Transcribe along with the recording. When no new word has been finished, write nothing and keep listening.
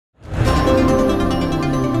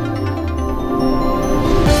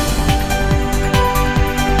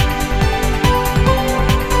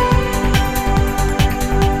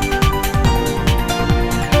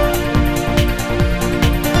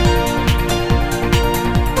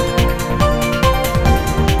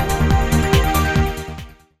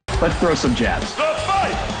throw some jabs. The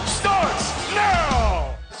fight starts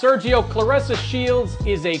now! Sergio Claressa Shields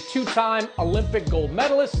is a two-time Olympic gold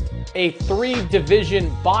medalist, a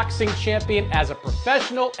three-division boxing champion as a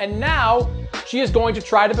professional, and now she is going to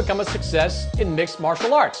try to become a success in mixed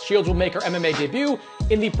martial arts. Shields will make her MMA debut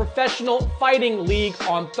in the Professional Fighting League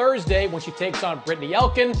on Thursday when she takes on Brittany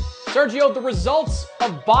Elkin. Sergio, the results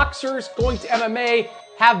of boxers going to MMA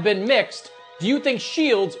have been mixed. Do you think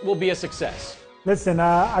Shields will be a success? Listen,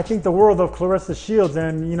 I think the world of Claressa Shields,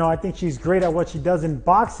 and I think she's great at what she does in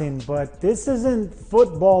boxing, but this isn't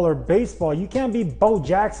football or baseball. You can't be Bo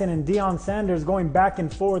Jackson and Deion Sanders going back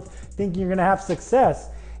and forth thinking you're going to have success.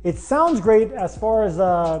 It sounds great as far as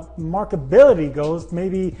marketability goes,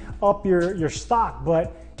 maybe up your stock,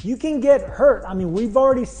 but you can get hurt. I mean, we've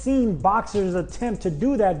already seen boxers attempt to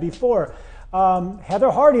do that before. Heather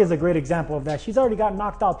Hardy is a great example of that. She's already got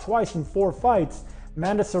knocked out twice in 4 fights.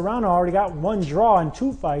 Amanda Serrano already got 1 draw in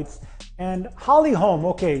 2 fights. And Holly Holm,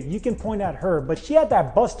 okay, you can point at her, but she had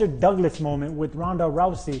that Buster Douglas moment with Ronda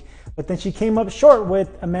Rousey, but then she came up short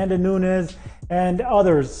with Amanda Nunes and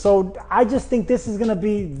others. So I just think this is going to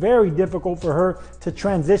be very difficult for her to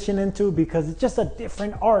transition into because it's just a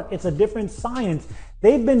different art. It's a different science.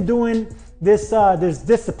 They've been doing this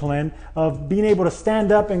discipline of being able to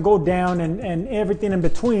stand up and go down and everything in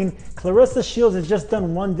between. Claressa Shields has just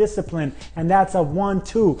done one discipline, and that's a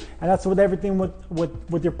 1-2, and that's with everything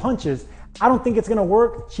with your punches. I don't think it's going to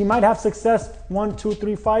work. She might have success 1, 2,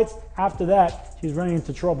 3 fights. After that, she's running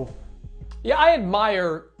into trouble. Yeah, I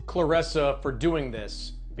admire Claressa for doing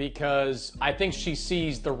this because I think she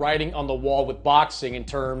sees the writing on the wall with boxing in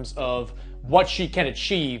terms of what she can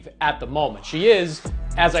achieve at the moment. She is,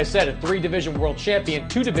 as I said, a 3-division world champion.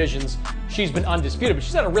 2 divisions, she's been undisputed, but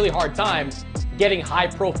she's had a really hard time getting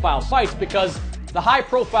high-profile fights because the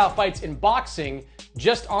high-profile fights in boxing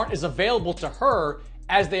just aren't as available to her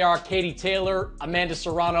as they are Katie Taylor, Amanda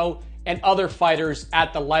Serrano, and other fighters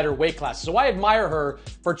at the lighter weight class. So I admire her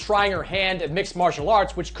for trying her hand at mixed martial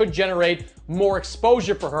arts, which could generate more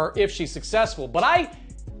exposure for her if she's successful. But I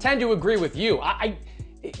tend to agree with you.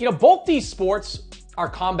 Both these sports are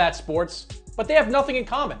combat sports, but they have nothing in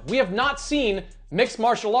common. We have not seen mixed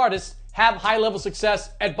martial artists have high-level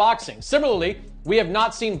success at boxing. Similarly, we have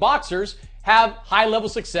not seen boxers have high-level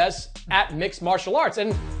success at mixed martial arts.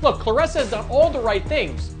 And look, Claressa has done all the right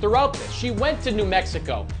things throughout this. She went to New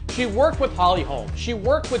Mexico. She worked with Holly Holm. She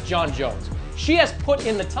worked with John Jones. She has put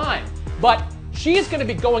in the time, but she is going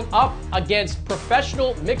to be going up against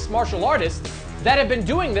professional mixed martial artists that have been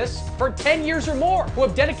doing this for 10 years or more, who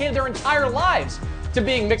have dedicated their entire lives to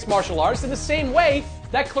being mixed martial artists in the same way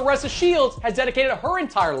that Claressa Shields has dedicated her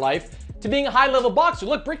entire life to being a high-level boxer.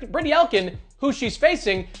 Look, Brittany Elkin, who she's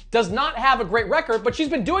facing, does not have a great record, but she's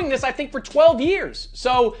been doing this, I think, for 12 years.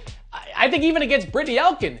 So I think even against Brittany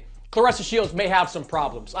Elkin, Claressa Shields may have some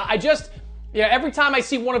problems. Every time I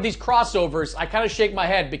see one of these crossovers, I kind of shake my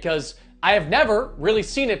head because I have never really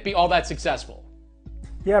seen it be all that successful.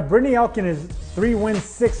 Yeah, Brittany Elkin is 3 wins,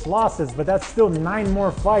 6 losses, but that's still 9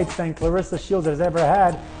 more fights than Claressa Shields has ever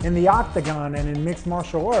had in the octagon and in mixed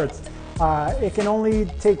martial arts. It can only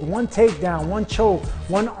take 1 takedown, 1 choke,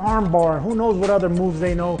 1 armbar, and who knows what other moves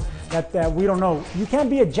they know that we don't know. You can't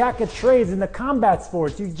be a jack of trades in the combat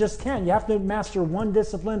sports. You just can't. You have to master 1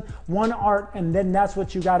 discipline, 1 art, and then that's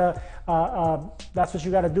what you gotta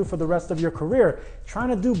do for the rest of your career. Trying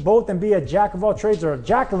to do both and be a jack of all trades or a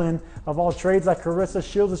Jacqueline of all trades like Claressa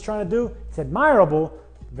Shields is trying to do, it's admirable,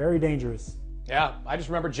 very dangerous. Yeah, I just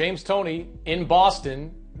remember James Toney in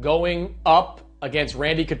Boston going up against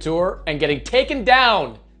Randy Couture and getting taken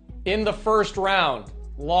down in the first round.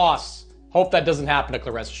 Loss. Hope that doesn't happen to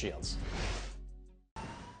Claressa Shields.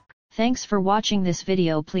 Thanks for watching this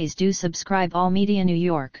video. Please do subscribe All Media New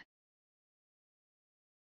York.